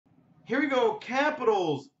Here we go.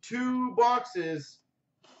 Capitals, 2 boxes,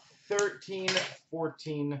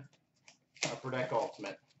 13-14 Upper Deck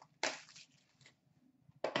Ultimate.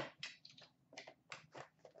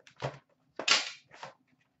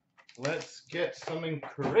 Let's get something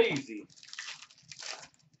crazy.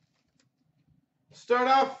 Start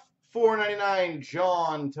off, $4.99,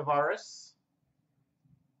 John Tavares.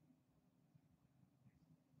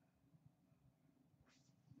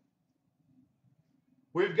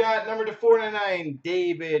 We've got number to 499,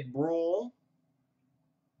 David Brohl.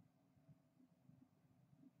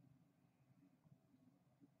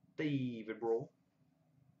 David Brohl.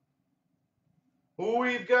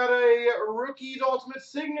 We've got a Rookies Ultimate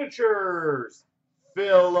Signatures,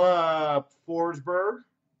 Philip Forsberg.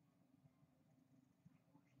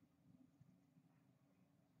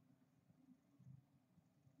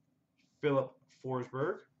 Philip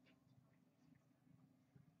Forsberg.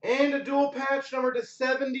 And a dual patch number to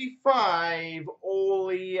 75,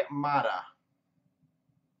 Oli Mata.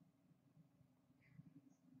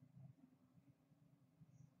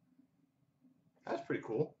 That's pretty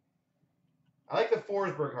cool. I like the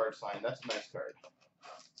Forsberg hard sign. That's a nice card.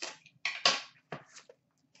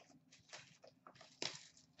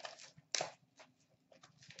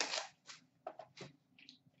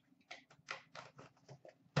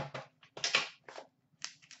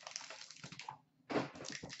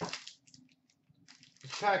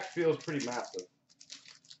 This pack feels pretty massive.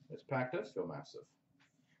 This pack does feel massive.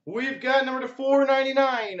 We've got number to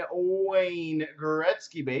 499, Wayne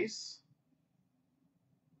Gretzky base.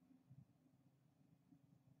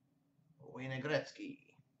 Wayne Gretzky.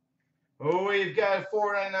 We've got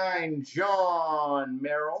 499, John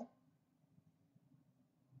Merrill.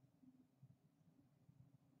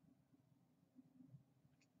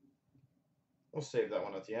 We'll save that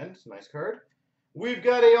one at the end. It's a nice card. We've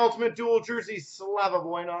got a Ultimate Dual Jersey, Slava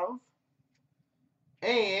Voinov.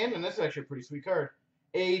 And this is actually a pretty sweet card,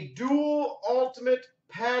 a Dual Ultimate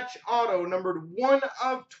Patch Auto, numbered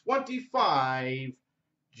 1/25,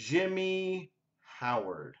 Jimmy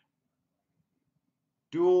Howard.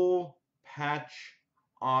 Dual Patch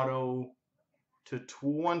Auto to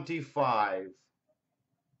 25,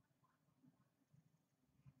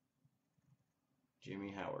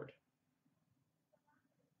 Jimmy Howard.